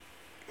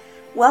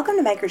Welcome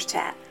to Makers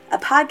Chat, a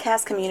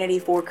podcast community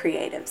for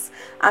creatives.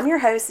 I'm your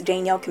host,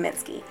 Danielle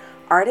Kaminsky,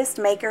 artist,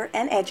 maker,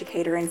 and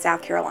educator in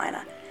South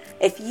Carolina.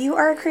 If you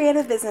are a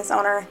creative business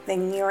owner,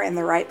 then you're in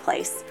the right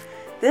place.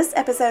 This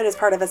episode is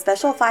part of a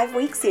special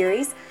 5-week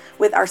series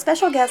with our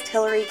special guest,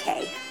 Hillary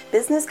Kay,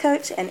 business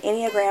coach and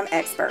Enneagram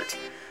expert.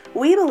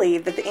 We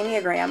believe that the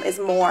Enneagram is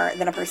more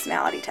than a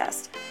personality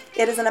test.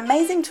 It is an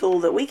amazing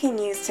tool that we can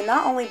use to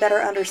not only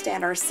better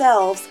understand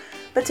ourselves,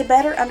 but to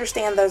better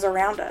understand those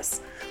around us.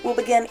 We'll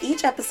begin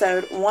each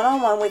episode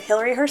one-on-one with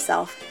Hillary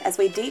herself as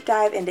we deep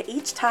dive into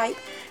each type,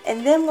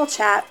 and then we'll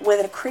chat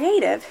with a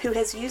creative who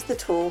has used the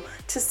tool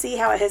to see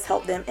how it has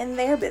helped them in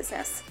their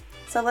business.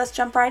 So let's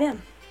jump right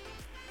in.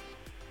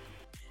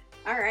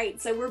 All right,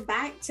 so we're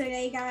back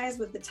today, guys,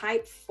 with the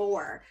type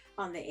 4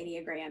 on the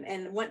Enneagram.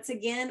 And once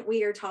again,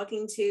 we are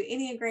talking to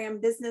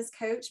Enneagram business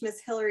coach,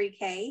 Miss Hillary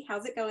Kay.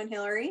 How's it going,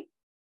 Hillary?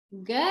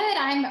 Good.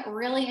 I'm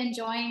really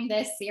enjoying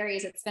this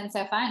series. It's been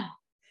so fun.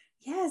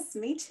 Yes,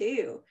 me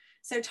too.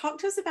 So talk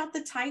to us about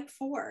the type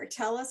 4.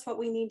 Tell us what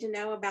we need to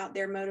know about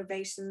their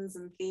motivations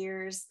and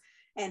fears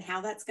and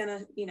how that's going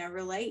to,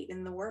 relate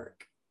in the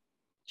work.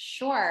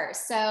 Sure.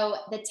 So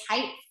the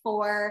type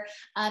 4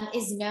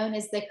 is known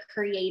as the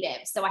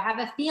creative. So I have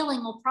a feeling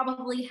we'll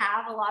probably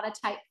have a lot of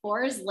type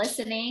 4s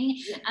listening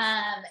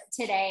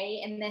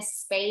today in this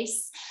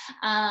space.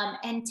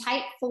 And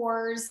type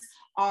 4s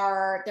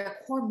their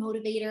core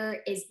motivator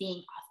is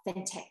being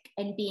authentic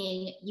and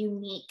being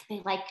unique.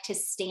 They like to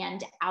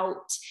stand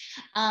out.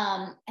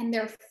 And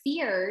their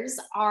fears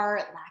are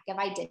lack of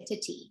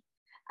identity,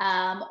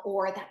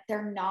 or that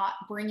they're not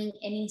bringing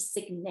any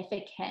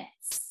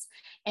significance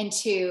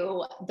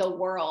into the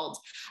world.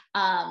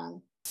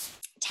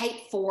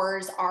 Type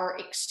 4s are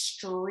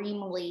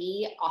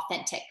extremely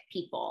authentic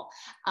people.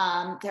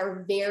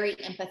 They're very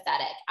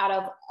empathetic. Out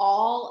of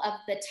all of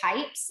the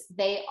types,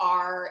 they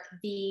are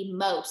the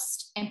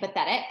most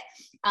empathetic.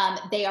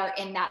 They are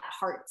in that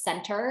heart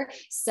center.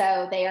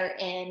 So they are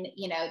in,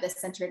 the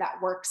center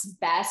that works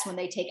best when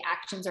they take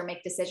actions or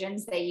make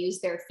decisions. They use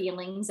their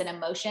feelings and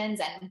emotions,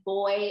 and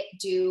boy,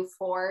 do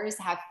 4s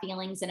have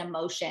feelings and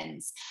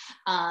emotions.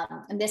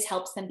 And this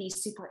helps them be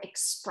super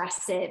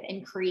expressive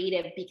and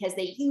creative because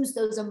they use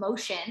those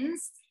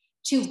emotions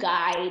to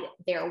guide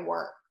their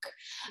work.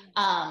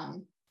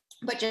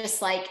 But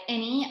just like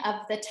any of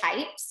the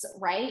types,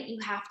 right, you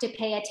have to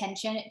pay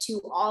attention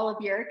to all of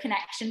your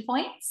connection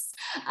points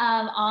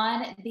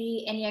on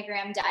the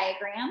Enneagram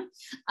diagram.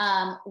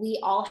 We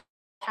all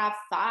have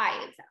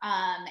 5.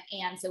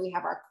 And so we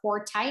have our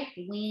core type,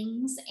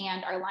 wings,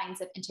 and our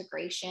lines of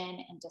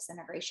integration and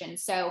disintegration.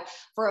 So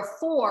for a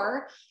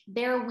 4,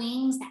 their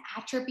wings, the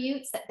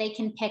attributes that they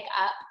can pick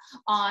up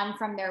on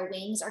from their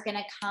wings are going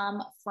to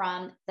come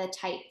from the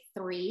type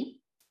 3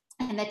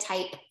 and the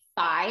type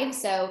 5.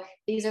 So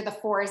these are the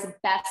 4's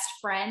best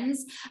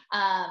friends,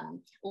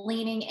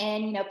 leaning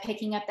in,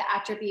 picking up the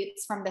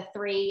attributes from the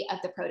 3 of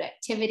the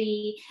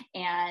productivity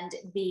and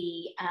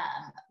the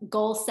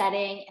goal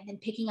setting, and then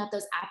picking up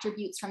those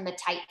attributes from the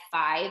type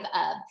 5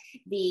 of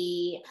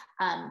the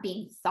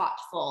being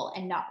thoughtful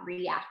and not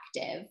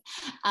reactive.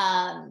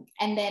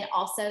 And then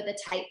also the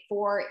type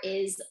 4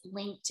 is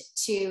linked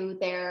to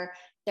their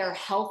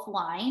health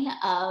line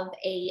of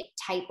a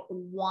type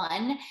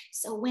 1.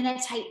 So when a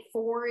type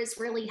 4 is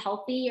really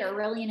healthy or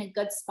really in a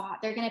good spot,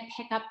 they're going to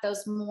pick up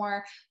those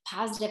more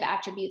positive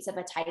attributes of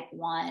a type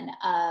 1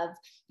 of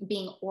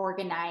being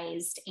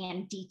organized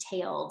and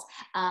detailed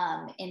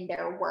in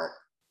their work.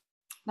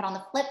 But on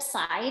the flip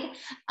side,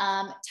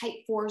 type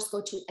 4s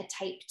go to a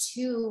type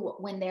 2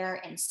 when they're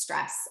in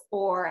stress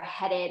or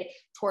headed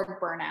toward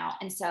burnout.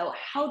 And so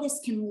how this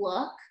can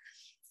look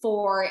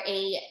for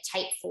a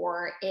type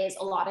 4 is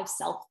a lot of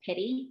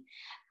self-pity.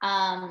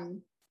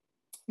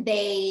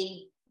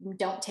 They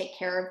don't take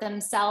care of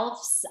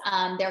themselves.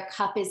 Their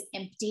cup is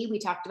empty. We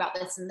talked about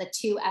this in the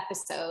 2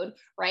 episode,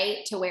 right?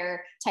 To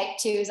where type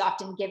 2s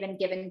often give and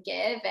give and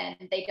give, and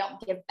they don't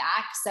give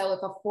back. So if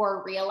a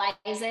 4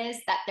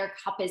 realizes that their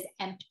cup is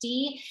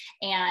empty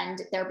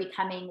and they're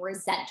becoming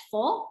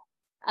resentful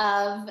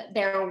of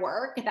their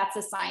work, that's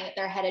a sign that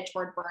they're headed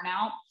toward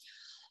burnout.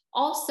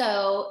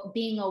 Also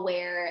being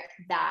aware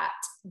that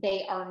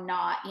they are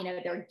not,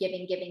 they're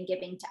giving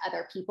to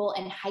other people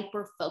and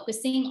hyper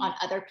focusing on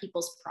other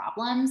people's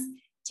problems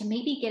to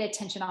maybe get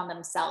attention on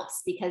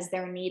themselves because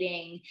they're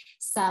needing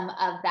some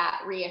of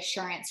that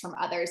reassurance from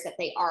others that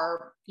they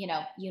are,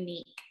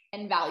 unique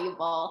and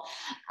valuable.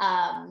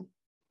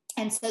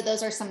 And so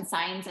those are some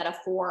signs that a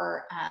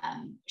 4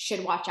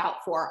 should watch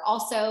out for.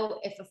 Also,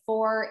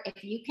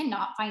 if you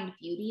cannot find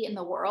beauty in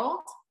the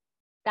world,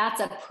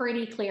 that's a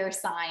pretty clear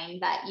sign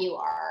that you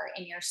are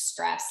in your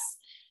stress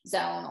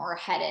zone or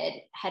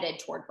headed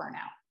toward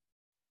burnout.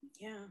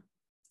 Yeah.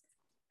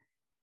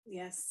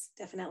 Yes,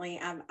 definitely.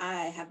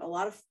 I have a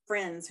lot of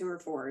friends who are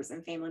 4s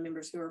and family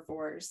members who are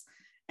 4s,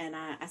 and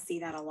I see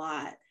that a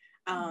lot.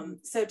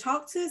 So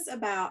talk to us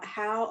about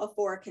how a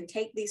 4 can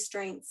take these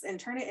strengths and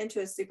turn it into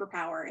a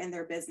superpower in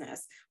their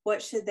business.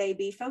 What should they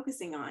be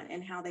focusing on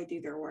and how they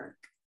do their work?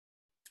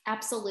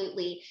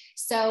 Absolutely.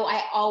 So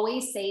I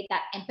always say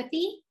that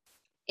empathy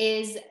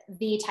is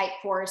the type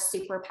 4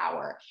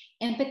 superpower.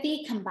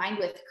 Empathy combined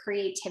with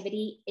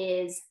creativity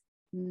is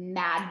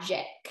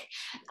magic,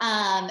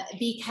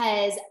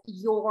 because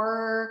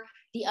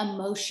the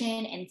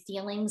emotion and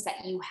feelings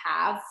that you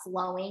have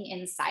flowing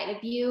inside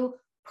of you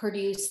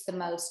produce the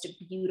most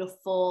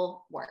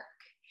beautiful work.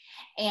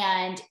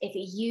 And if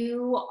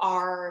you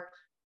are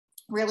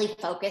really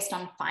focused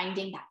on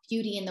finding that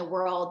beauty in the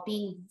world,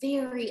 being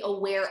very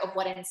aware of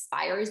what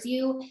inspires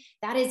you,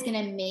 that is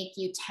going to make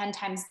you 10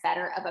 times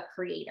better of a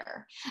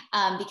creator,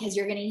 because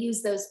you're going to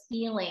use those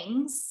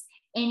feelings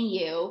in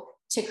you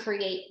to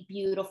create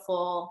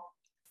beautiful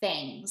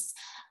things.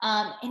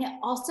 And it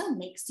also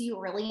makes you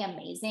really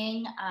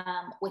amazing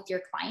with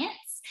your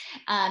clients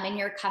and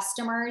your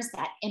customers,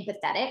 that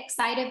empathetic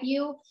side of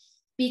you,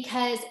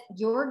 because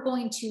you're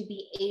going to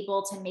be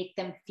able to make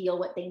them feel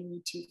what they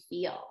need to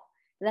feel.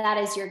 That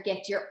is your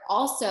gift. You're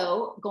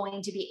also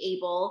going to be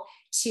able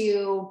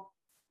to,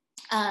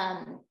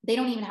 they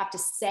don't even have to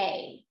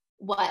say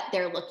what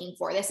they're looking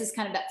for. This is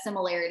kind of that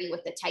similarity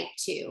with the type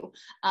 2,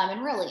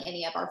 and really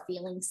any of our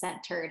feeling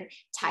centered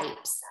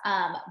types.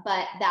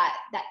 But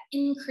that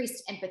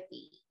increased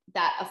empathy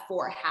that a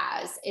 4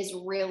 has is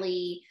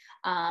really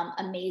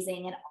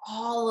amazing. And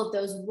all of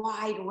those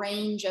wide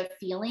range of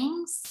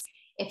feelings,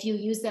 if you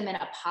use them in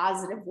a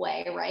positive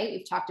way, right?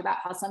 We've talked about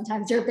how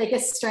sometimes your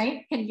biggest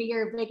strength can be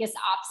your biggest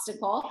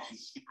obstacle,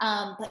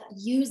 but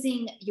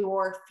using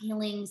your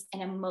feelings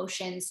and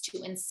emotions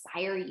to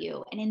inspire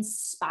you and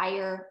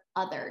inspire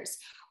others,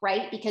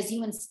 right? Because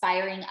you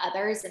inspiring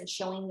others and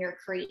showing your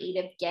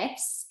creative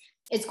gifts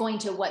is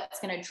what's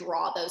going to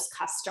draw those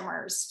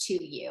customers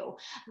to you,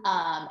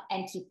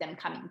 and keep them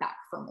coming back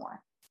for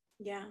more.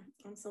 Yeah,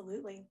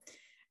 absolutely.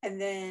 And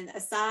then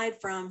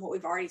aside from what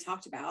we've already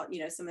talked about,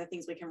 some of the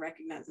things we can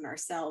recognize in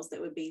ourselves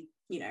that would be,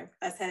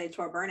 us headed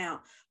toward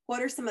burnout,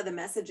 what are some of the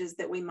messages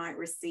that we might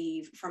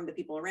receive from the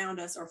people around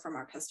us or from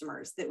our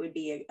customers that would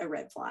be a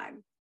red flag?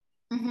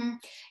 Mm-hmm.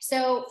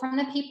 So from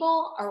the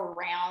people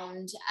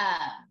around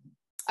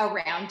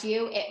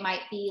you, it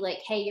might be like,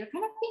 hey, you're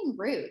kind of being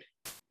rude.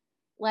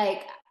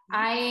 Like,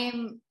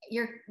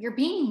 you're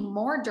being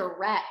more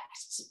direct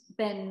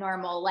than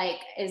normal. Like,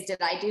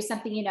 did I do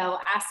something,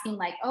 asking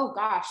like, oh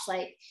gosh,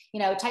 like,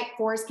 type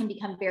 4s can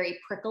become very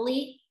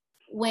prickly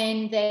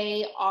when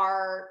they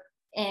are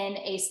in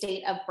a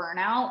state of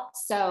burnout.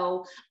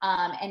 So,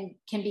 and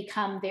can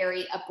become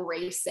very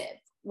abrasive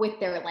with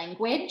their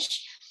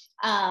language.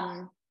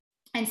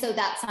 And so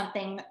that's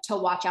something to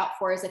watch out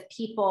for, is if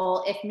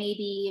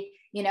maybe,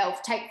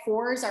 type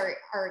 4s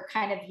are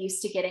kind of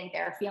used to getting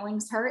their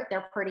feelings hurt.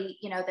 They're pretty,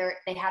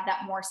 they have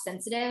that more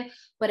sensitive.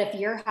 But if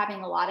you're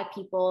having a lot of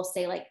people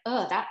say like,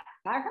 oh, that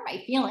hurt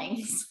my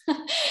feelings,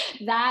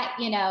 that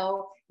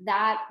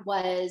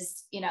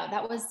was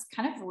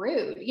kind of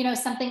rude,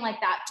 something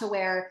like that, to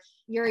where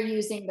you're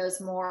using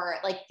those more,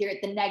 like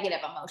the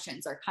negative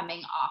emotions are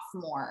coming off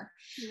more.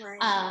 Right.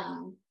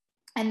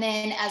 And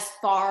then as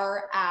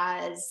far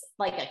as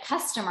like a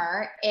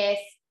customer, if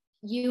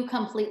you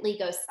completely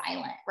go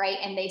silent, right?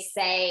 And they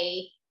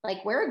say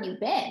like, where have you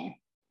been?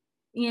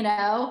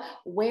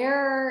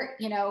 Where,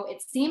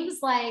 it seems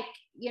like,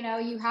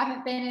 you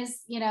haven't been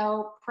as,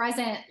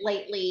 present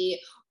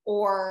lately,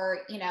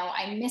 or,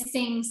 I'm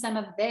missing some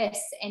of this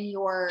in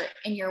your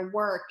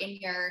work, in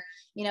your,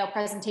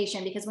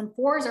 presentation. Because when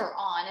 4s are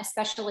on,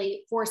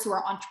 especially 4s who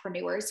are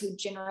entrepreneurs, who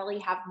generally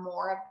have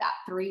more of that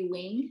 3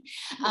 wing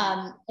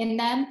in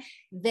them,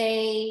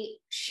 they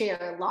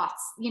share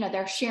lots,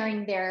 they're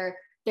sharing their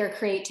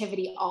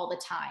creativity all the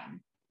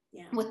time.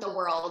 Yeah. With the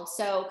world.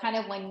 So kind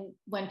of when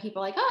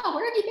people are like, oh,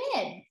 where have you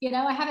been?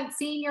 I haven't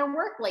seen your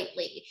work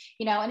lately,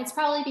 and it's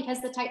probably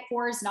because the type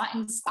 4 is not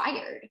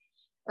inspired,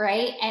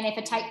 right? And if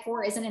a type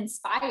 4 isn't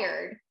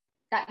inspired,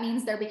 that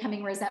means they're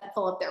becoming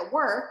resentful of their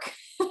work,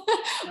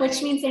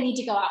 which means they need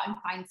to go out and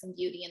find some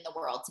beauty in the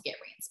world to get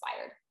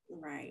re-inspired.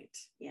 Right.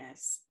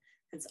 Yes.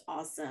 That's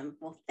awesome.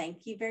 Well,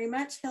 thank you very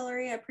much,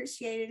 Hillary. I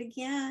appreciate it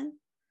again.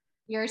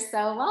 You're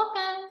so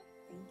welcome.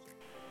 Thank you.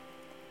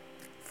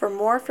 For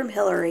more from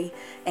Hillary,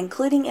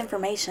 including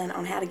information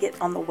on how to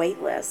get on the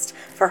wait list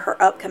for her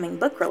upcoming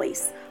book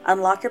release,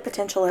 Unlock Your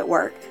Potential at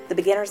Work, The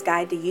Beginner's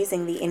Guide to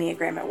Using the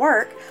Enneagram at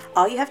Work,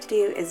 all you have to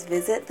do is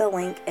visit the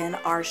link in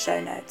our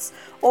show notes,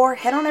 or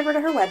head on over to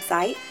her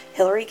website,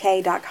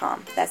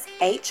 HillaryKay.com. That's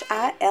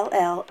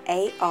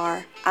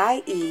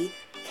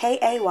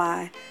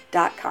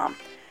HILLARIEKAY.com.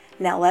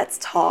 Now let's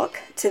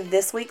talk to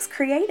this week's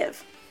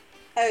creative.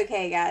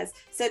 Okay, guys.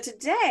 So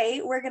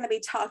today we're going to be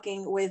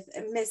talking with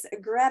Miss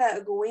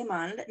Greta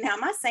Guimond. Now,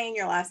 am I saying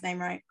your last name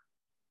right?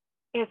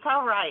 It's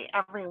all right.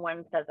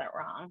 Everyone says it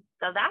wrong.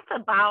 So that's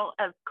about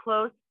as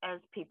close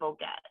as people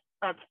get.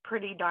 That's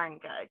pretty darn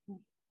good.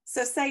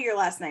 So say your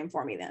last name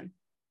for me then.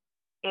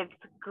 It's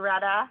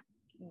Greta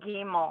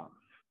Guimond.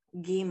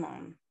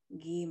 Guimond.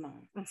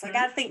 Mm-hmm. So I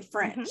got to think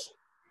French.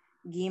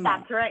 Mm-hmm. Guimond.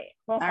 That's right.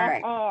 All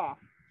right.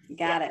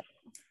 Got it.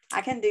 I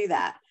can do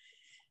that.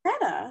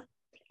 Greta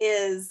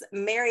is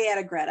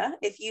Marietta Greta.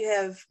 If you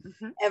have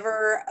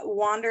ever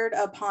wandered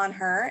upon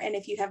her, and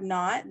if you have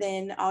not,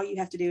 then all you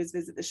have to do is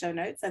visit the show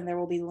notes and there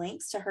will be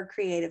links to her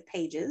creative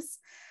pages.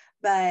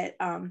 But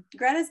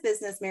Greta's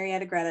business,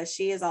 Marietta Greta,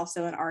 she is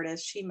also an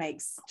artist. She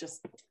makes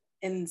just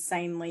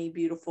insanely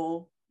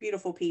beautiful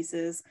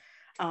pieces.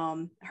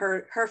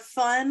 Her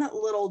fun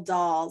little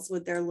dolls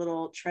with their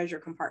little treasure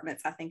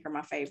compartments, I think, are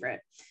my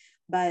favorite.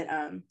 But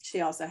she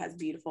also has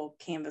beautiful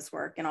canvas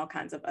work and all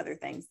kinds of other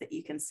things that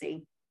you can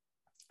see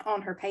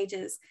on her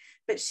pages.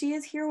 But she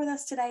is here with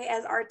us today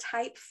as our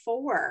type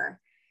 4.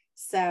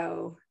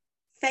 So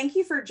thank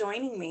you for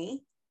joining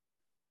me.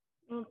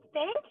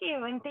 Thank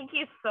you. And thank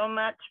you so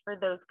much for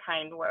those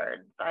kind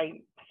words.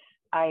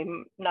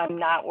 I'm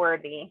not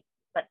worthy,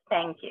 but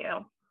thank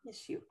you.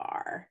 Yes, you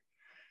are.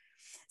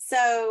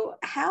 So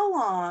how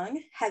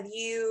long have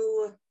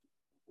you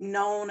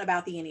known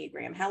about the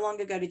Enneagram? How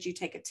long ago did you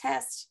take a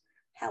test?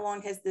 How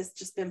long has this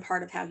just been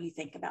part of how you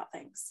think about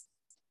things?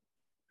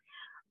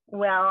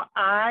 Well,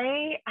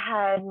 I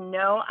had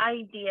no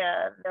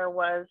idea there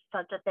was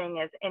such a thing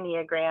as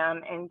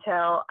Enneagram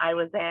until I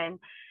was in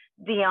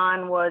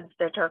Dionne Woods,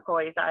 the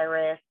Turquoise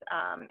Iris,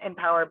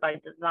 Empowered by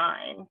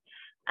Design.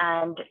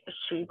 And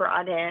she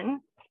brought in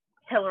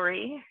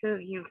Hillary, who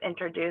you've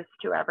introduced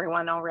to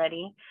everyone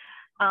already.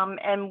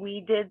 And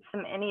we did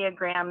some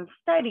Enneagram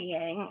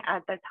studying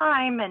at the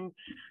time. And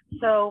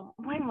so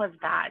when was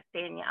that,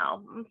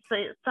 Danielle? So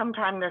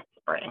sometime this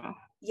spring.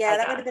 Yeah,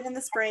 that would have been in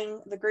the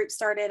spring. The group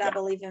started, I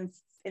believe, in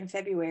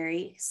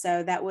February.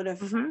 So that would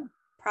have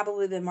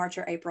probably been March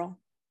or April.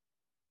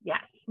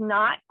 Yes,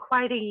 not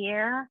quite a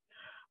year,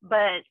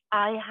 but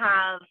I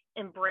have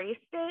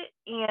embraced it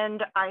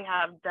and I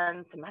have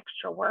done some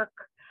extra work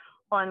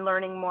on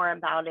learning more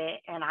about it.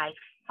 And I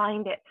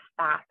find it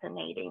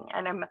fascinating.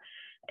 And I'm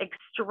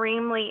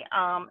extremely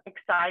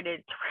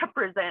excited to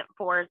represent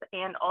fours.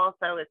 And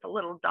also it's a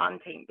little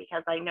daunting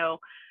because I know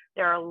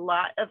there are a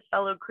lot of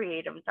fellow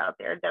creatives out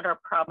there that are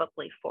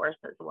probably fours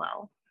as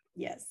well.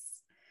 Yes,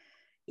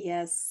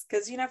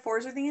 because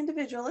fours are the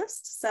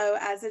individualists. So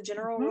as a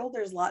general rule,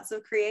 there's lots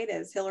of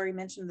creatives. Hillary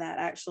mentioned that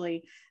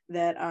actually,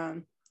 that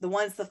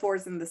the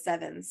fours and the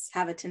sevens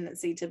have a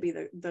tendency to be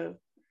the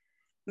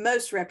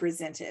most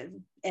represented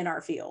in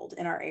our field,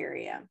 in our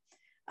area.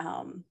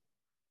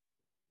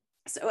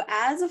 So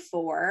as a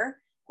 4,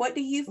 what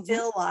do you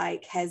feel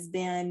like has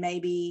been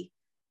maybe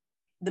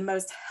the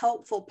most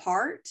helpful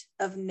part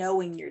of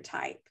knowing your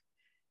type?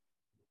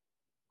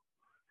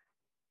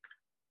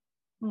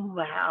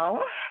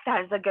 Well,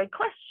 that is a good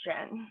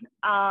question.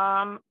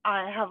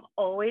 I have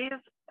always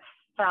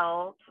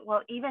felt,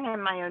 well, even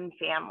in my own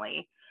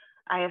family,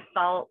 I have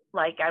felt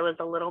like I was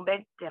a little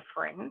bit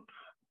different.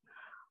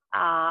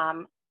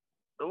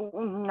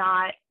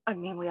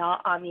 We all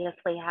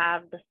obviously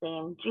have the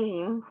same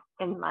genes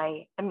in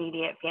my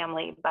immediate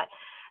family, but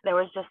there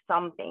was just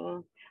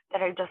something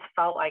that I just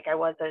felt like I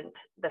wasn't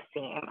the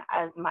same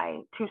as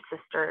my 2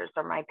 sisters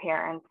or my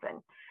parents.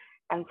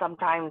 And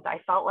sometimes I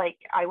felt like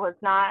I was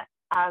not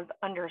as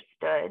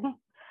understood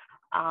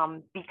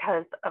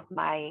because of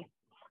my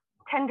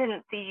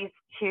tendencies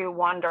to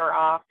wander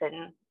off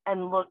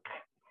and look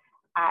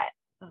at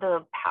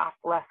the path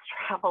less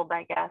traveled,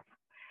 I guess.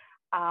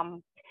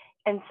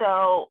 And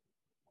so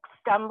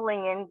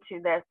stumbling into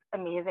this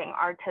amazing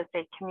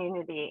artistic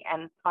community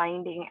and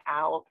finding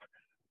out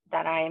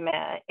that I'm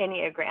an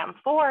Enneagram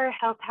 4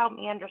 has helped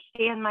me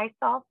understand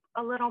myself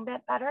a little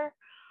bit better,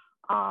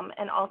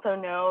 and also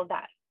know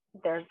that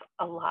there's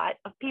a lot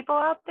of people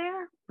out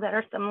there that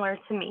are similar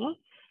to me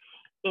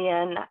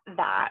in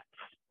that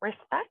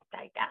respect,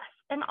 I guess.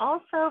 And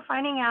also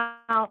finding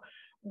out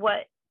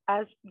what,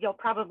 as you'll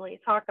probably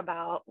talk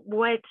about,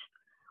 what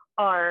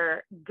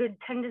are good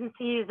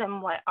tendencies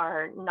and what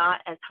are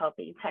not as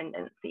healthy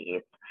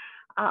tendencies.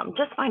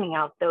 Just finding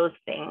out those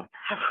things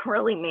have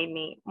really made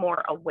me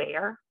more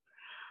aware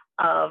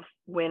of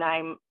when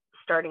I'm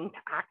starting to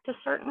act a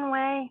certain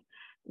way.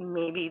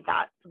 Maybe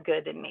that's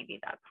good and maybe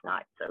that's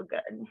not so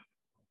good.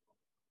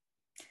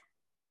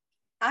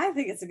 I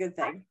think it's a good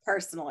thing,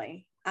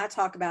 personally. I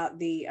talk about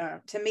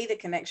to me, the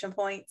connection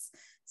points,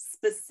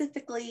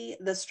 specifically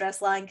the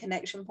stress line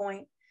connection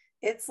point.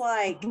 It's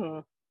like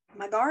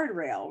my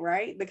guardrail,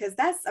 right? Because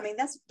that's,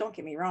 don't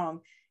get me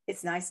wrong,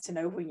 it's nice to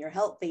know when you're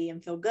healthy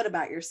and feel good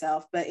about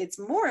yourself, but it's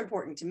more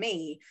important to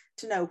me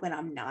to know when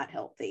I'm not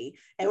healthy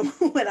and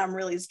when I'm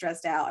really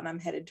stressed out and I'm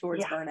headed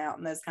towards burnout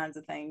and those kinds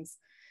of things.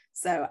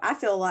 So I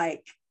feel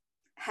like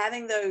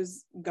having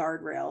those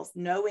guardrails,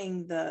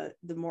 knowing the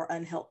more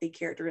unhealthy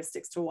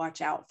characteristics to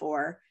watch out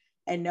for,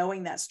 and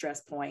knowing that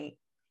stress point,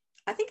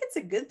 I think it's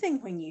a good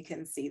thing when you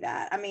can see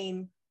that.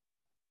 It's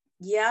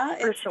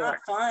not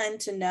fun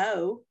to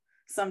know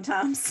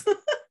sometimes,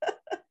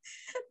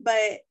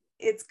 but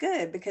it's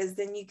good because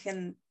then you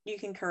can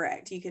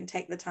correct, you can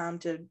take the time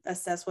to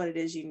assess what it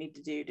is you need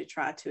to do to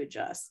try to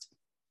adjust.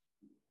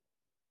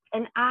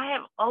 And I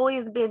have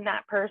always been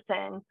that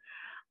person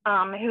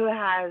who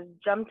has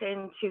jumped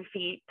in 2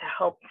 feet to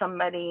help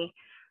somebody.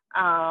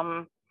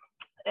 Even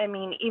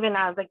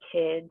as a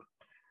kid,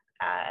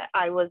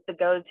 I was the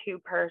go-to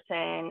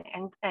person,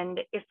 and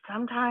it's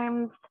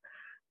sometimes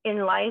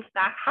in life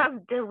that I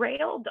have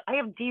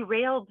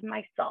derailed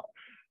myself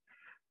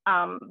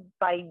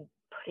by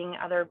putting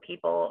other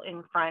people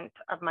in front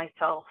of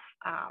myself.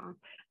 I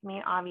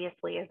mean,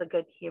 obviously, as a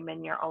good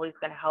human, you're always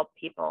going to help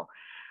people,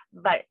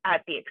 but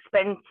at the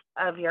expense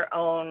of your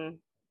own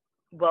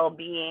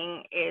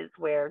well-being is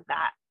where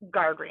that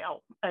guardrail,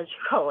 as you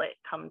call it,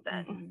 comes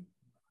in. Mm-hmm.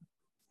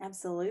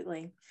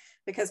 Absolutely.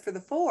 Because for the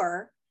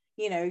 4,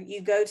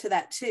 you go to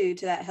that 2,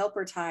 to that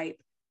helper type,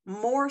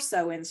 more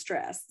so in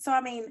stress. So, I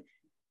mean,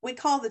 we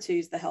call the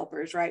 2s the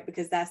helpers, right?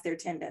 Because that's their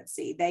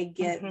tendency. They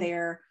get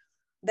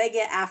they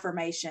get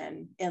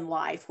affirmation in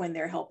life when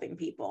they're helping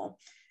people.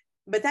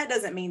 But that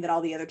doesn't mean that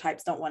all the other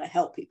types don't want to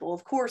help people.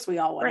 Of course, we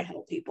all want to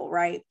help people,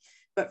 right?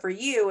 But for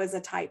you as a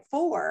type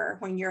 4,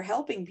 when you're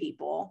helping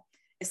people,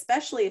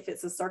 especially if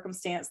it's a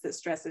circumstance that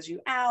stresses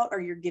you out or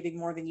you're giving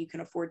more than you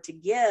can afford to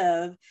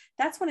give,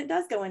 that's when it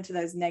does go into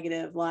those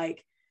negative,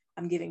 like,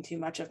 I'm giving too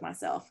much of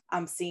myself.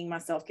 I'm seeing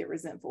myself get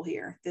resentful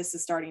here. This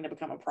is starting to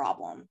become a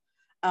problem.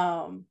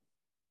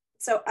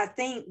 So I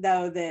think,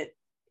 though, that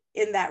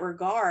in that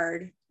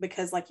regard,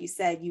 because like you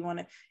said, you want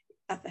to,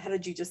 how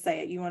did you just say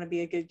it? You want to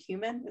be a good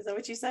human? Is that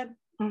what you said?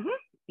 Mm-hmm.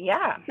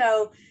 Yeah.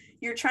 So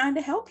you're trying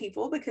to help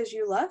people because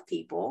you love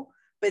people.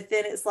 But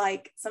then it's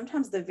like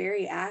sometimes the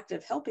very act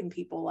of helping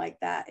people like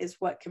that is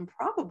what can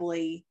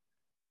probably,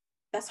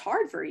 that's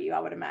hard for you, I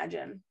would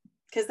imagine,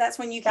 because that's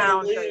when you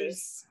can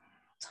lose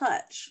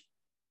touch.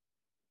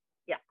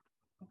 Yeah.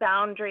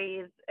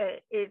 Boundaries.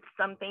 It's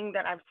something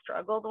that I've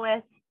struggled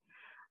with.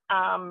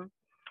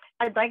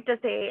 I'd like to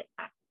say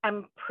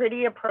I'm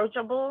pretty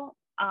approachable.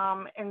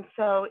 And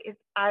so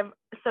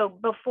so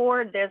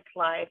before this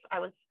life, I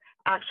was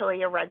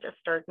actually a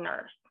registered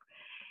nurse.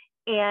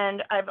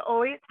 And I've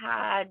always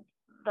had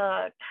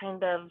the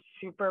kind of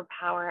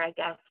superpower, I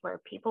guess, where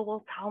people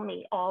will tell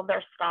me all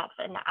their stuff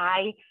and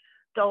I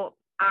don't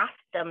ask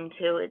them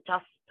to, it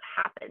just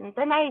happens.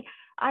 And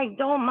I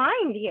don't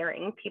mind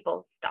hearing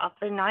people's stuff,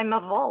 and I'm a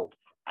vault.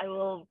 I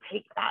will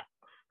take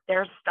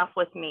their stuff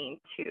with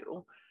me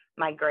to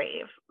my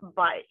grave.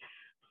 But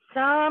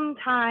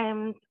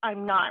sometimes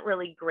I'm not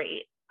really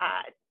great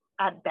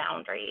at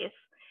boundaries.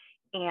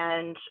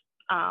 And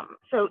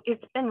so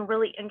it's been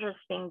really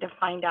interesting to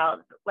find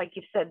out, like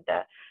you said,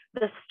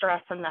 the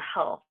stress and the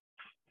health.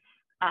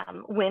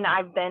 When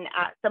I've been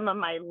at some of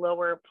my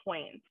lower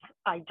points,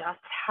 I just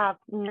have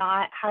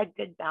not had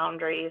good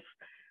boundaries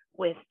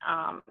with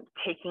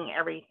taking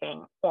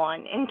everything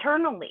on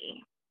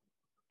internally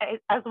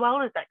as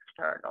well as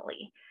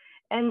externally.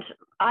 And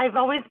I've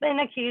always been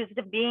accused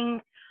of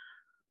being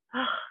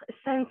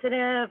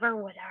sensitive or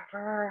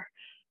whatever,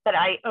 but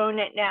I own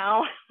it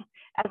now.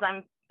 As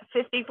I'm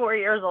 54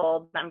 years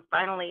old, I'm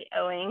finally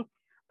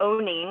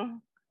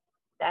owning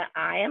that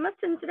I am a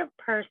sensitive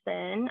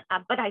person,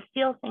 but I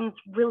feel things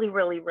really,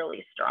 really,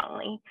 really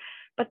strongly.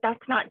 But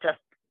that's not just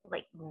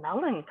like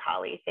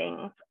melancholy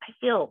things. I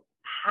feel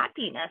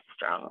happiness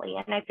strongly,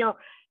 and I feel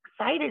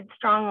excited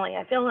strongly.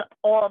 I feel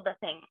all the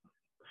things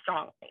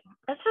strongly.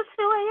 That's just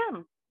who I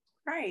am.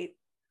 Right.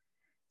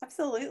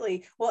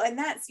 Absolutely. Well, and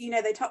that's,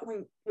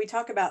 when we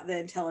talk about the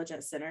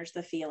intelligence centers,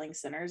 the feeling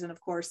centers, and of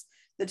course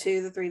the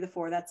 2, the 3, the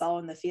 4, that's all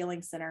in the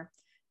feeling center.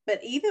 But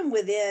even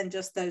within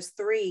just those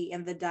 3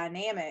 and the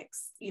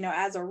dynamics,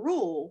 as a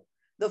rule,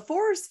 the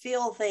 4s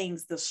feel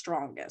things the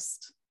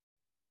strongest.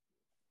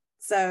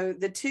 So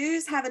the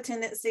 2s have a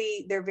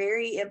tendency, they're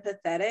very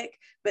empathetic,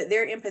 but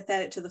they're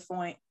empathetic to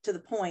the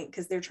point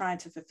because they're trying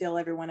to fulfill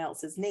everyone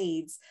else's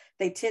needs.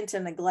 They tend to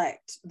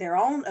neglect their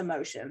own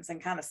emotions and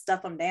kind of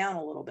stuff them down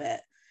a little bit.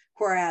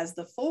 Whereas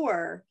the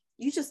 4,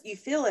 you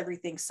feel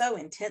everything so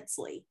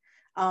intensely.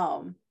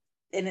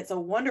 And it's a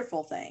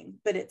wonderful thing,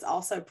 but it's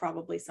also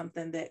probably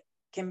something that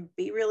can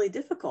be really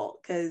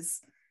difficult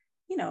because,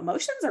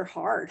 emotions are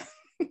hard.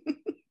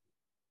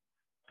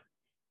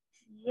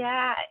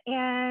 Yeah,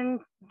 and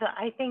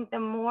I think the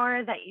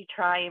more that you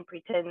try and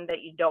pretend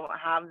that you don't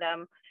have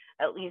them,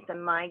 at least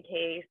in my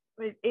case,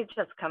 it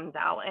just comes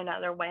out in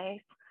other ways.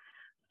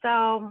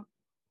 So,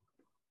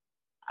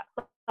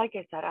 like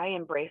I said, I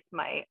embrace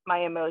my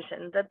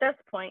emotions. At this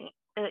point,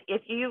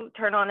 if you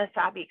turn on a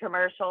Sappy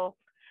commercial,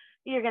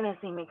 you're gonna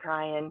see me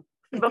crying.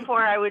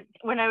 Before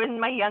when I was in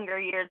my younger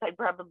years, I'd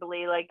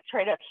probably like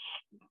try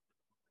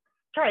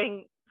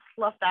and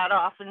slough that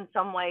off in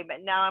some way,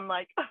 but now I'm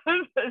like,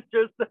 I'm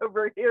just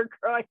over here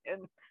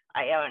crying.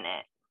 I own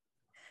it.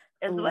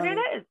 It's what it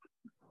is.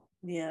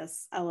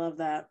 Yes, I love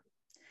that.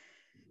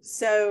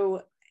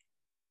 So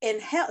in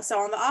health, so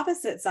on the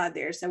opposite side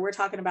there, so we're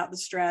talking about the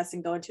stress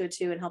and going to a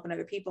 2 and helping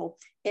other people.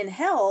 In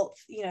health,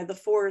 the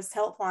 4's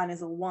health line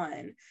is a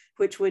 1,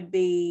 which would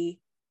be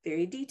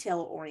very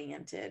detail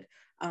oriented,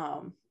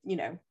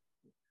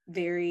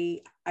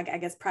 very, I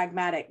guess,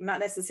 pragmatic, not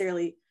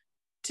necessarily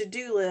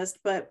to-do list,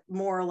 but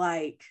more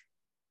like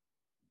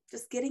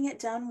just getting it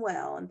done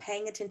well and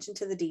paying attention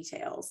to the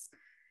details.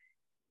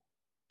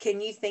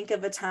 Can you think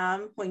of a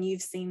time when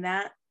you've seen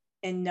that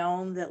and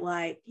known that,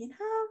 like,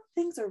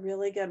 things are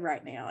really good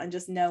right now, and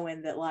just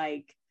knowing that,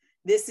 like,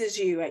 this is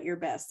you at your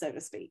best, so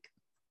to speak?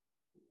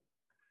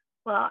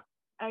 Well,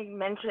 I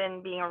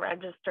mentioned being a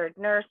registered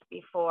nurse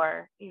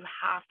before. You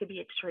have to be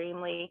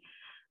extremely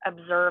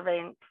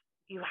observant.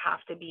 You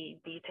have to be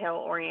detail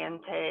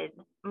oriented.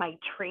 My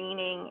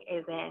training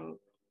is in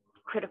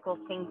critical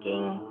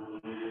thinking,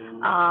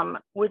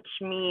 which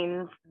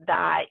means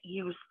that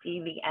you see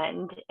the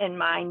end in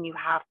mind. You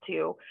have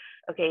to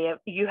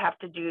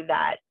do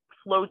that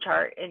flow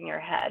chart in your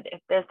head.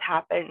 If this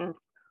happens,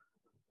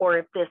 or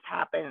if this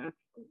happens,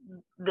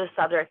 this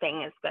other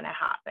thing is going to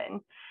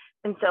happen.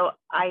 And so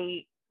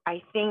I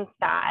think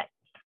that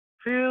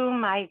through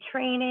my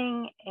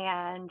training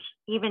and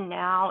even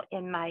now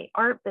in my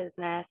art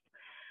business,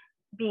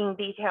 being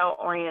detail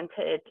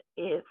oriented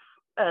is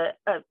a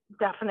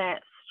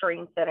definite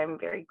strength that I'm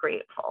very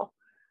grateful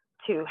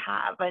to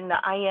have. And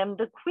I am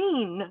the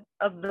queen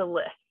of the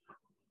list.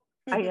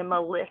 I am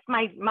a list.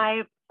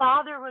 My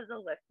father was a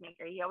list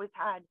maker. He always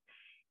had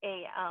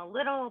a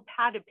little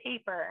pad of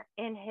paper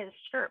in his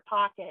shirt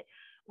pocket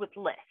with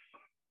lists.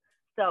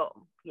 So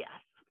yes,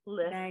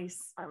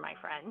 lists are my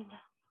friend.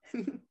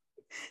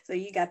 So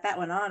you got that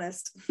one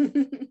honest.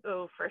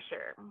 Oh, for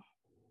sure.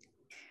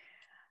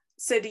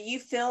 So do you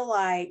feel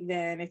like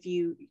then if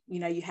you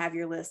have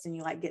your list and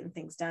you like getting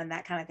things done,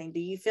 that kind of thing, do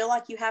you feel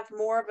like you have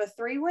more of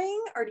a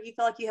 3-wing, or do you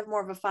feel like you have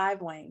more of a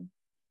 5-wing?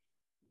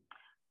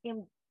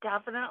 I'm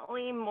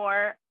definitely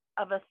more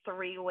of a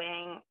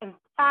 3-wing. In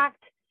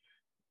fact,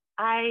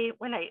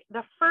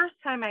 the first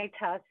time I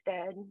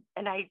tested,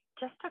 and I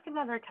just took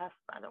another test,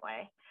 by the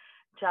way,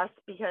 just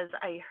because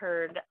I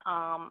heard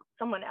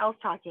someone else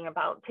talking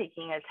about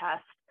taking a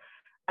test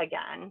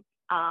again.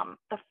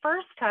 The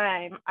first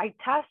time I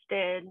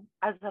tested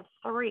as a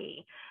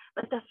 3,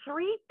 but the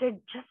 3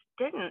 just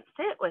didn't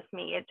sit with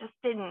me. It just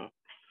didn't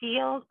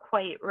feel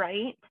quite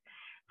right.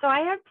 So I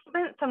had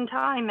spent some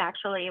time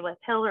actually with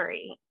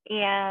Hillary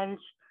and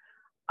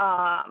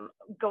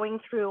going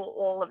through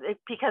all of it,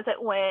 because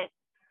it went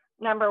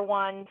number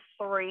 1,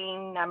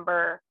 3,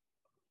 number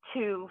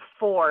 2,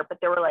 4, but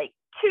there were like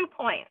 2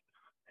 points.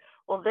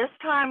 Well, this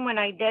time when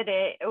I did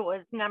it, it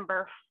was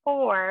number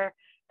 4,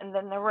 and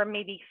then there were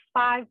maybe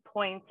 5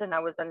 points, and I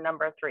was a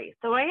number 3.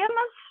 So I am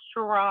a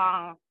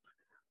strong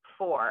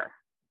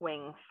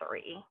 4-wing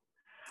 3.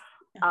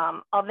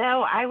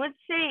 Although I would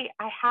say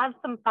I have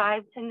some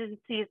 5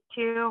 tendencies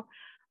too,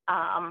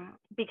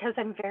 because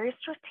I'm very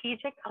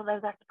strategic, although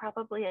that's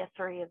probably a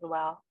 3 as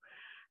well.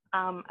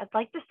 I'd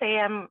like to say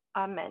I'm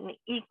an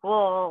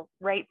equal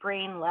right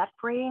brain, left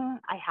brain.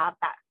 I have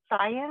that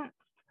science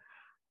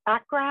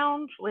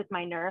background with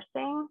my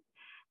nursing,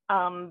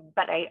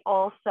 but I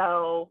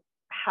also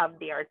have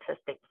the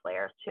artistic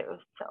flair too.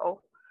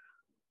 So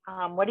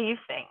what do you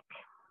think?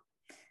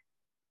 I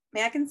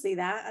mean, I can see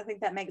that. I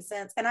think that makes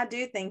sense. And I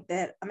do think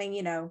that, I mean,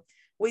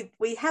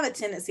 we have a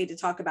tendency to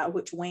talk about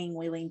which wing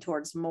we lean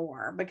towards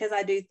more, because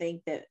I do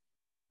think that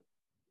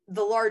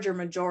the larger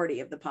majority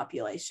of the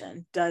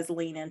population does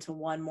lean into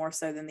one more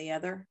so than the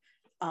other.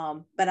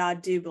 But I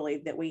do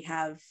believe that we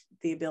have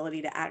the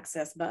ability to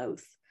access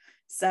both.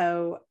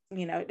 So,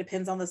 it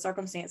depends on the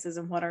circumstances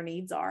and what our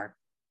needs are.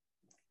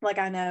 Like,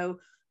 I know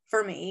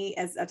for me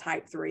as a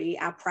type 3,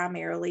 I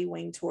primarily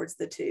wing towards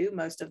the 2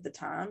 most of the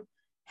time.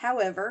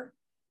 However,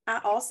 I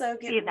also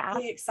get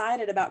really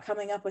excited about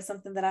coming up with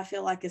something that I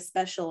feel like is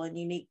special and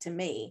unique to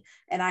me.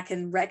 And I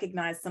can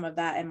recognize some of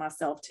that in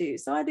myself too.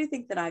 So I do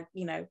think that I,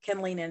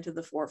 can lean into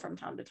the 4 from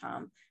time to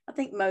time. I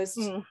think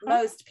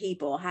most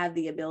people have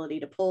the ability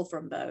to pull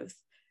from both.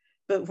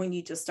 But when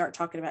you just start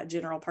talking about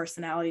general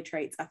personality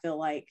traits, I feel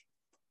like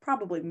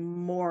probably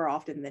more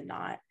often than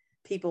not,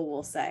 people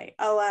will say,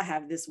 oh, I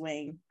have this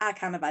wing. I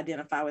kind of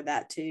identify with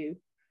that too.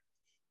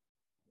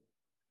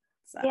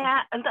 So.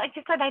 Yeah. And like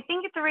I said, I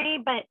think it's 3,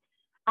 but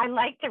I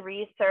like the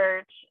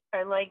research.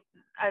 I like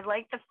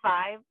the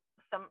 5.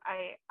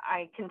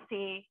 I can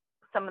see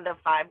some of the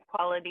 5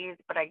 qualities,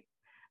 but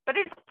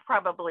it's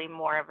probably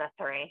more of a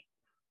 3.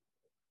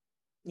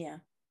 Yeah.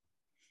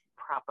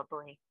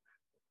 Probably.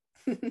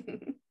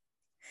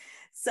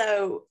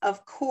 So,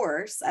 of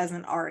course, as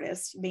an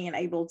artist, being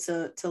able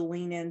to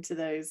lean into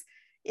those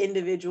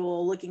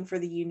individual, looking for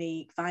the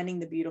unique, finding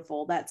the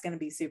beautiful, that's going to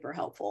be super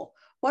helpful.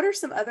 What are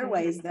some other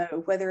ways,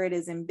 though, whether it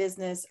is in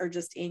business or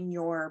just in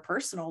your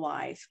personal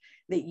life,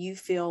 that you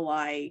feel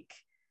like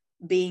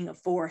being a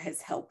 4 has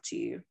helped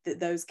you, that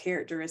those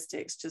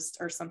characteristics just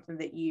are something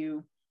that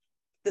the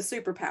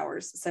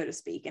superpowers, so to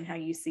speak, and how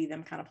you see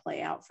them kind of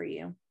play out for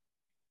you?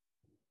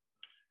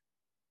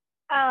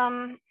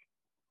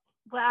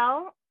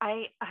 Well,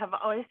 I have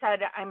always said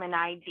I'm an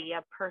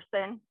idea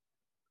person.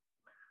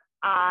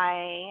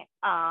 Sorry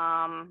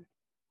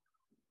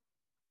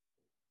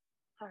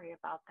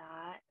about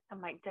that.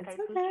 I'm like, did I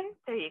lose you?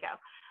 There you go.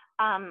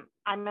 I'm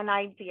an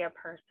idea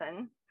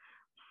person.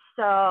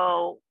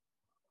 So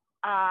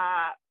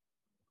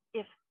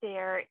if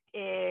there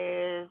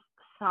is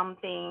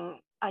something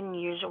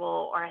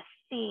unusual or a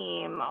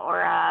theme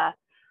or a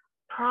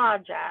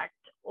project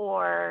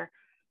or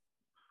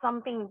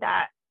something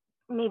that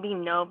maybe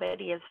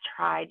nobody has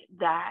tried,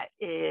 that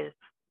is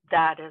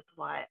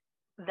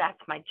that's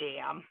my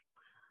jam,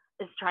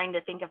 is trying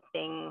to think of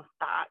things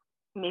that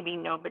maybe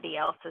nobody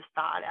else has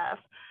thought of,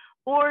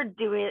 or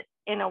do it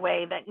in a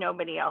way that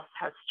nobody else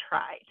has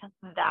tried.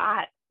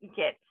 That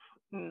gets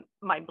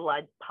my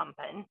blood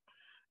pumping.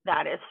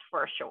 That is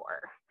for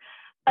sure.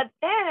 But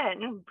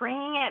then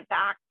bringing it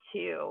back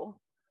to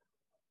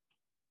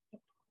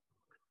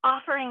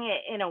offering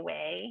it in a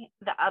way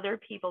that other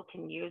people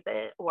can use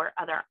it, or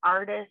other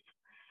artists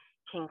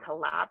can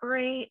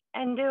collaborate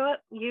and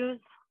use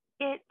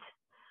it,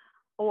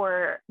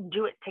 or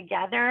do it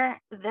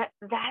together, that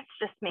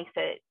just makes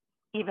it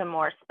even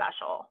more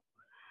special.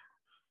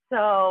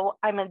 So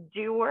I'm a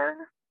doer.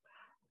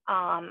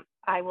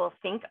 I will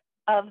think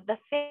of the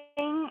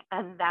thing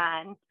and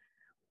then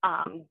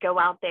go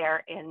out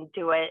there and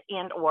do it,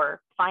 and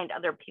or find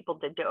other people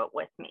to do it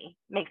with me.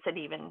 Makes it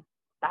even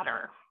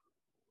better.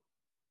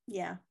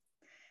 Yeah.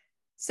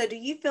 So do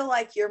you feel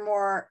like you're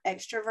more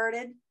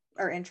extroverted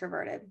or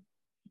introverted?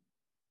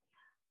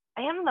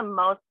 I am the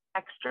most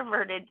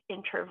extroverted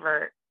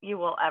introvert you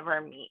will ever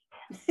meet.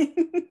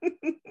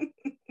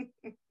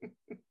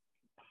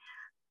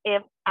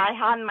 If I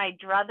had my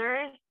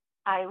druthers,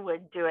 I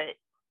would do it.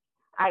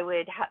 I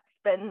would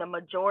spend the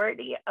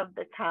majority of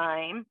the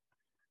time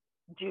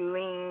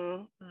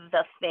doing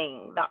the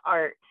thing, the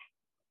art,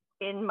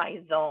 in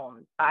my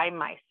zone by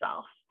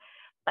myself.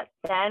 But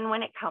then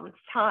when it comes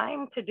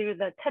time to do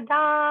the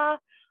ta-da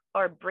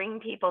or bring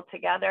people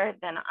together,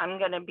 then I'm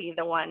going to be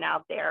the one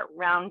out there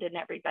rounding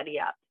everybody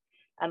up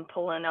and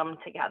pulling them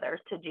together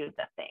to do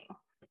the thing.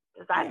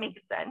 Does that make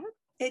sense?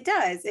 It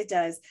does. It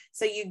does.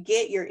 So you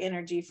get your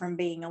energy from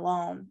being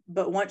alone,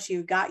 but once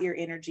you got your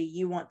energy,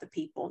 you want the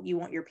people, you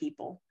want your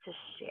people to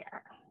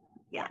share.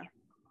 Yeah.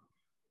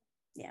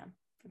 Yeah.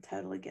 I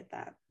totally get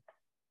that.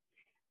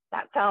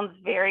 That sounds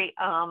very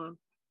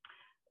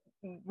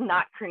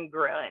not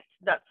congruent.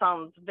 That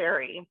sounds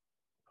very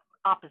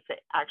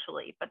opposite,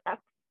 actually, but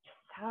that's just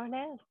how it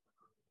is.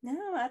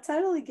 No, I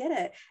totally get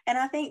it. And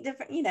I think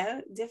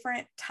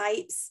different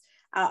types.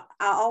 I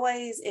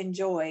always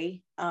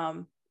enjoy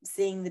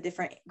seeing the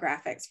different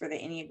graphics for the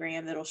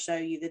Enneagram that'll show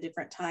you the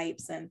different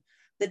types and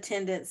the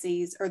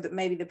tendencies, or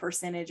maybe the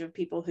percentage of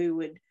people who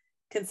would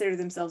consider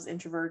themselves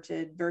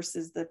introverted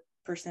versus the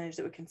percentage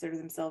that would consider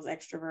themselves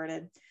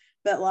extroverted.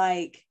 But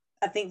like,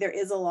 I think there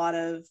is a lot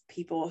of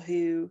people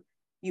who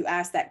you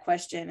ask that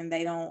question and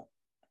they don't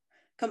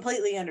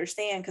completely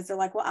understand, because they're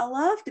like, well, I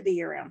love to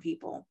be around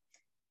people,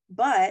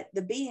 but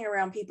the being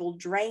around people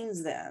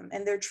drains them,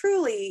 and they're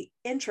truly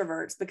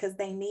introverts because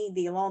they need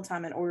the alone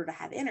time in order to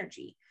have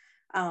energy,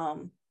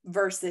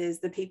 versus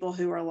the people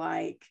who are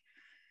like,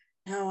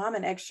 no, I'm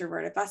an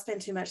extrovert. If I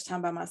spend too much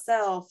time by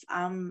myself,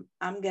 I'm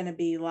going to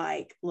be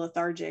like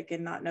lethargic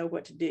and not know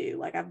what to do.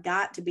 Like, I've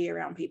got to be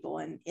around people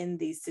and in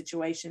these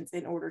situations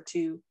in order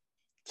to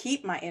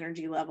keep my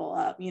energy level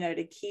up,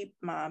 to keep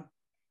my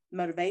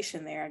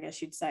motivation there, I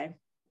guess you'd say.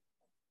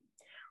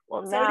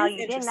 Well, so now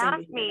you didn't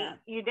ask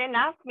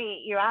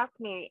me. You asked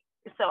me.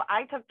 So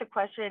I took the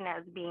question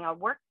as being a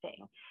work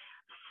thing.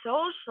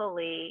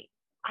 Socially,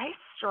 I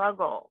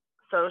struggle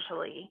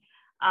socially,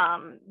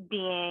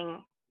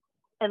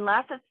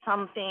 unless it's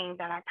something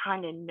that I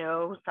kind of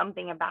know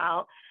something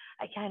about.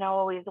 I kind of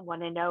always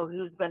want to know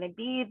who's going to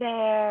be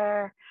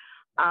there,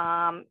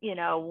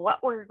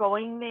 what we're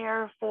going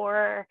there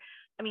for.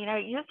 I mean, I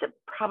used to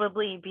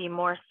probably be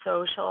more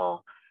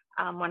social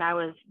when I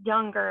was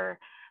younger,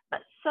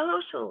 but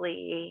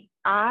socially,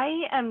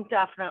 I am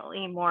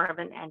definitely more of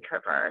an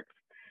introvert.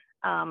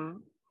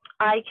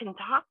 I can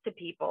talk to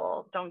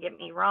people, don't get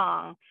me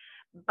wrong,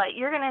 but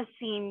you're going to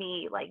see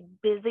me like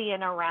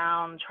busying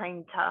around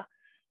trying to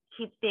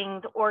keep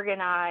things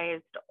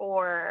organized,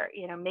 or,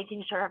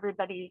 making sure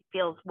everybody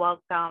feels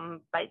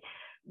welcome. But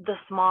the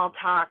small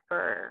talk,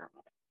 or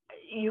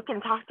you can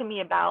talk to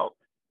me about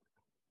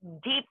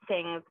deep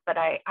things, but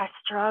I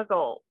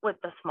struggle with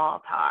the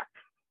small talk.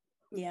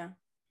 Yeah.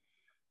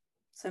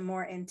 So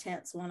more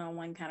intense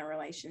one-on-one kind of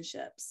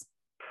relationships.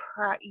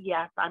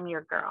 Yes, I'm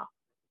your girl.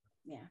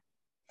 Yeah.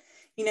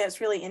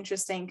 It's really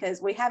interesting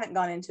because we haven't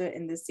gone into it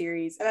in this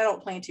series, and I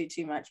don't plan to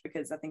too much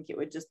because I think it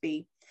would just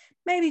be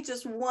maybe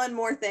just one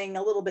more thing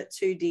a little bit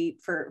too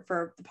deep for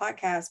the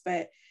podcast.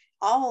 But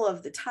all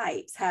of the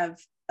types have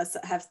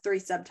 3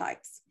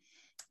 subtypes,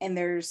 and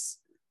there's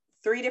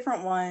 3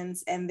 different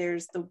ones. And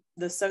there's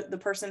the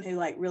person who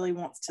like really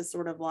wants to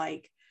sort of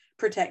like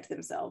protect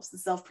themselves, the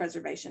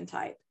self-preservation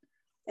type.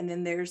 And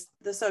then there's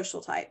the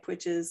social type,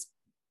 which is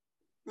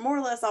more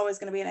or less always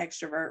going to be an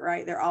extrovert,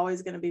 right? They're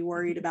always going to be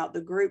worried about the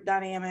group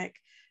dynamic.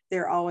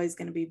 They're always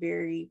going to be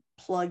very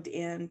plugged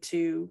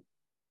into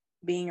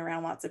being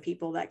around lots of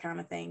people, that kind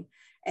of thing.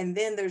 And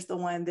then there's the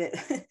one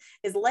that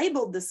is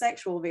labeled the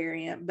sexual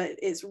variant, but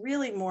it's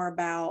really more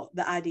about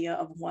the idea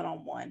of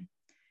one-on-one.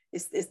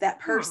 It's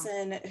that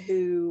person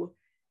who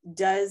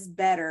does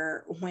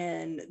better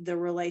when the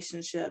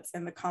relationships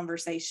and the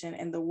conversation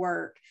and the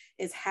work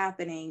is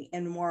happening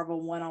in more of a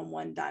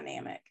one-on-one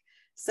dynamic.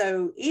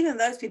 So even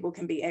those people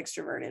can be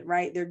extroverted,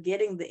 right? They're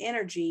getting the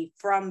energy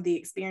from the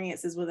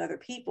experiences with other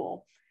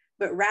people,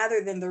 but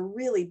rather than the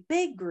really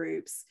big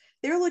groups,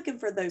 they're looking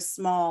for those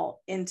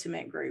small,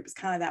 intimate groups,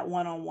 kind of that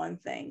one-on-one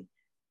thing.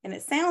 And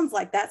it sounds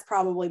like that's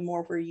probably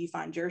more where you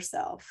find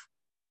yourself.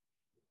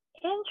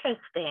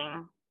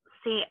 Interesting.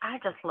 See, I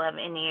just love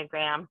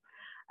Enneagram.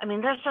 I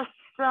mean, there's just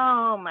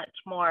so much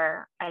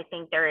more I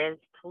think there is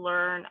to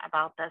learn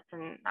about this,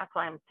 and that's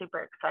why I'm super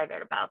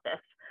excited about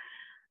this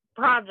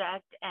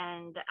project.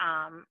 And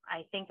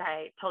I think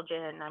I told you,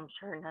 and I'm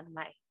sure none of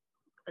my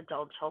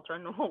adult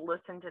children will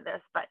listen to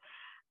this, but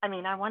I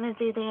mean, I want to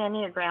do the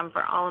Enneagram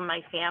for all of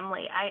my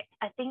family.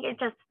 I think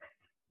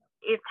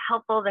it's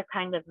helpful to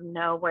kind of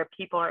know where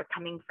people are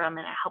coming from,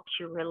 and it helps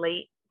you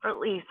relate. Or at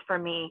least for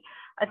me,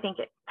 I think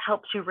it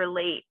helps you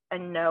relate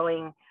and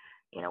knowing,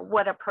 you know,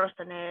 what a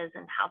person is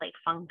and how they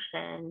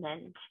function,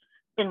 and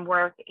in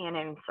work and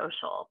in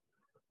social.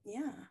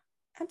 Yeah,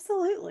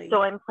 absolutely.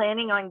 So I'm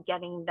planning on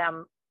getting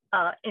them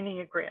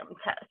Enneagram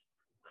test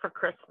for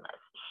Christmas.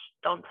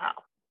 Don't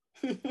tell.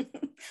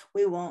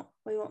 We won't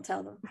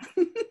tell them.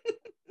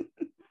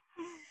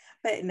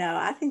 But no,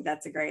 I think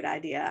that's a great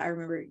idea. I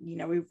remember, you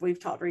know, we've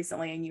talked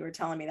recently and you were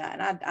telling me that,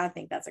 and I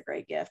think that's a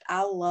great gift.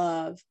 I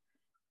love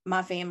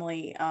my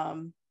family.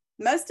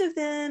 Most of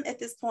them at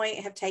this point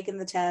have taken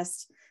the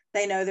test.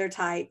 They know their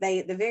type. They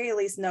at the very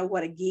least know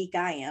what a geek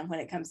I am when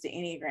it comes to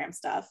Enneagram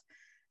stuff.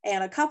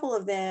 And a couple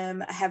of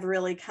them have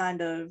really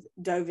kind of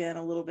dove in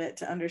a little bit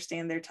to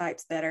understand their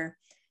types better.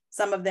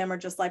 Some of them are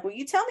just like, well,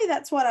 you tell me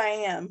that's what I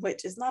am,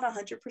 which is not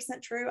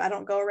 100% true. I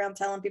don't go around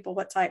telling people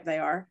what type they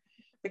are,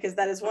 because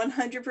that is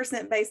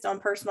 100% based on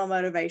personal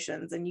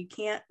motivations, and you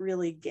can't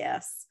really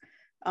guess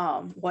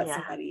what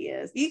somebody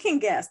is. You can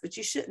guess, but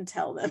you shouldn't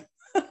tell them.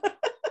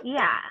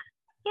 Yeah.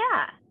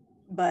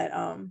 But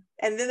and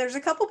then there's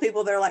a couple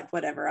people that are like,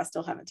 whatever, I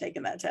still haven't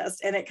taken that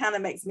test, and it kind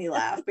of makes me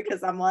laugh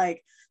because I'm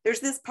like, there's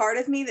this part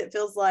of me that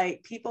feels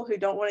like people who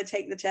don't want to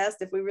take the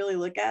test, if we really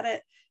look at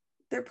it,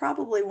 they're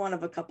probably one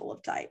of a couple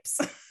of types.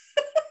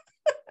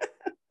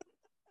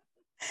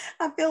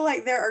 I feel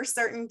like there are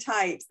certain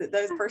types that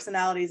those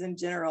personalities in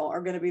general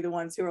are going to be the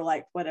ones who are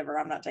like, whatever,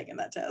 I'm not taking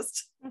that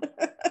test.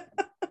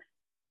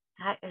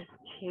 That is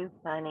too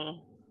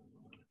funny.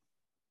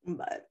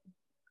 But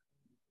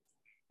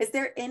is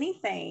there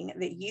anything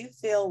that you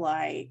feel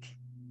like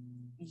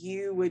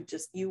you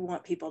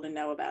want people to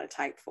know about a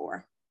type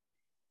 4?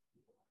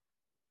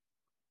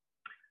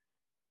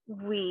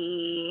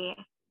 We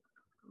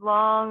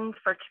long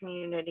for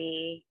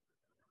community.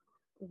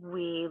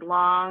 We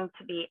long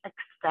to be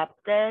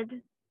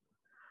accepted,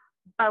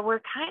 but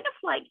we're kind of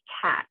like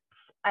cats,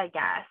 I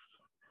guess,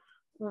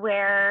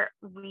 where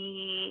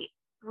we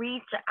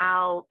reach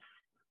out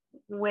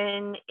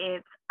when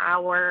it's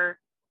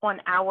on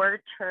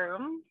our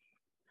terms,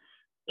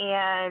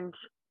 and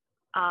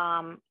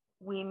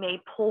we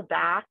may pull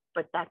back,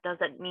 but that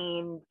doesn't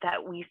mean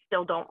that we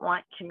still don't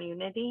want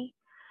community,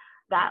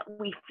 that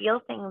we feel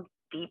things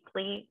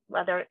deeply,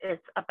 whether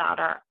it's about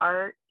our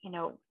art, you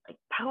know, like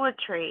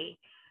poetry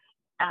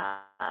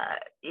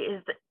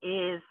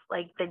is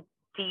like the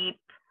deep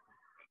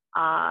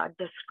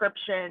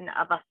description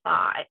of a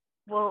thought.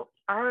 Well,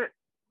 art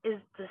is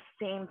the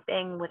same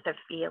thing with a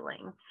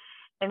feeling.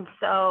 And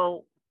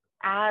so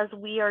as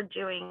we are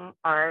doing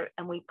art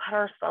and we put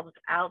ourselves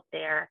out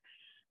there,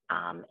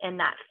 and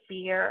that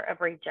fear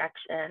of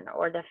rejection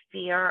or the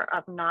fear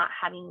of not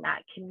having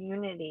that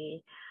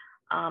community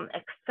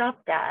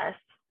accept us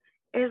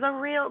is a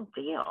real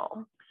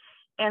deal.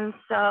 And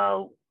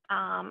so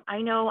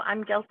I know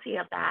I'm guilty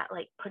of that,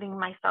 like putting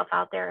myself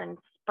out there in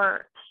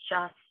spurts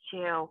just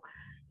to,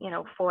 you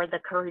know, for the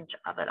courage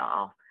of it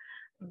all.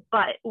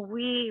 But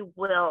we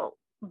will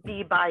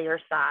be by your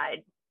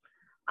side.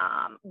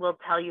 We'll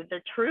tell you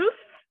the truth,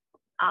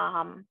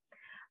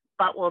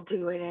 but we'll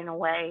do it in a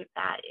way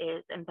that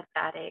is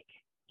empathetic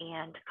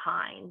and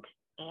kind.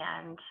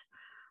 And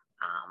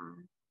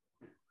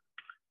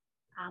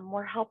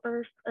we're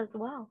helpers as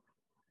well.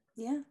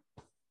 Yeah,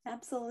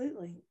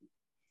 absolutely.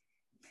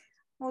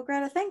 Well,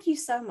 Greta, thank you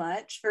so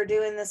much for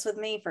doing this with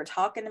me, for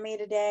talking to me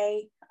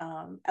today,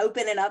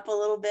 opening up a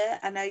little bit.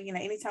 I know, you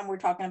know, anytime we're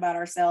talking about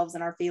ourselves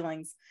and our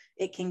feelings,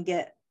 it can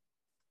get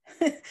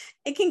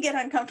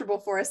uncomfortable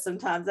for us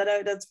sometimes. I know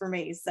it does for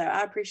me. So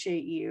I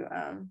appreciate you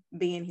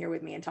being here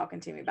with me and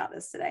talking to me about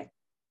this today.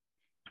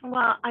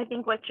 Well, I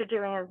think what you're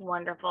doing is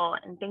wonderful.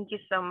 And thank you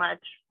so much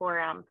for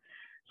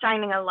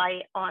shining a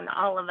light on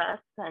all of us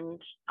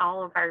and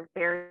all of our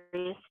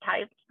various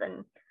types.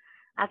 And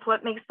that's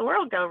what makes the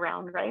world go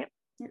round, right?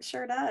 It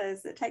sure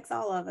does. It takes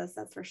all of us,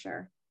 that's for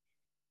sure.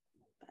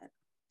 But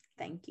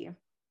thank you.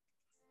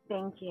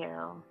 Thank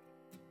you.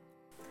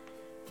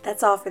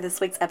 That's all for this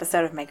week's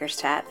episode of Makers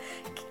Chat.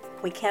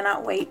 We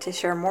cannot wait to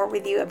share more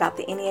with you about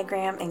the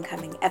Enneagram in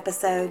coming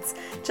episodes.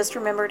 Just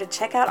remember to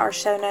check out our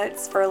show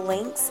notes for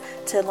links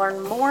to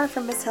learn more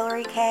from Miss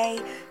Hillary Kay,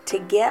 to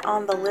get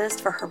on the list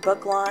for her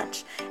book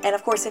launch. And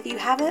of course, if you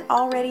haven't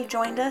already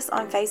joined us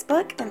on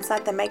Facebook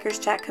inside the Makers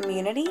Chat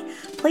community,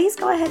 please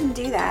go ahead and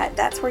do that.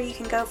 That's where you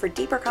can go for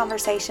deeper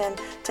conversation,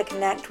 to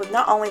connect with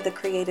not only the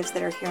creatives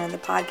that are here on the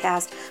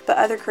podcast, but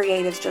other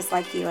creatives just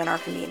like you in our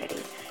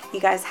community. You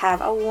guys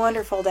have a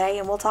wonderful day,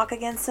 and we'll talk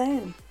again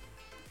soon.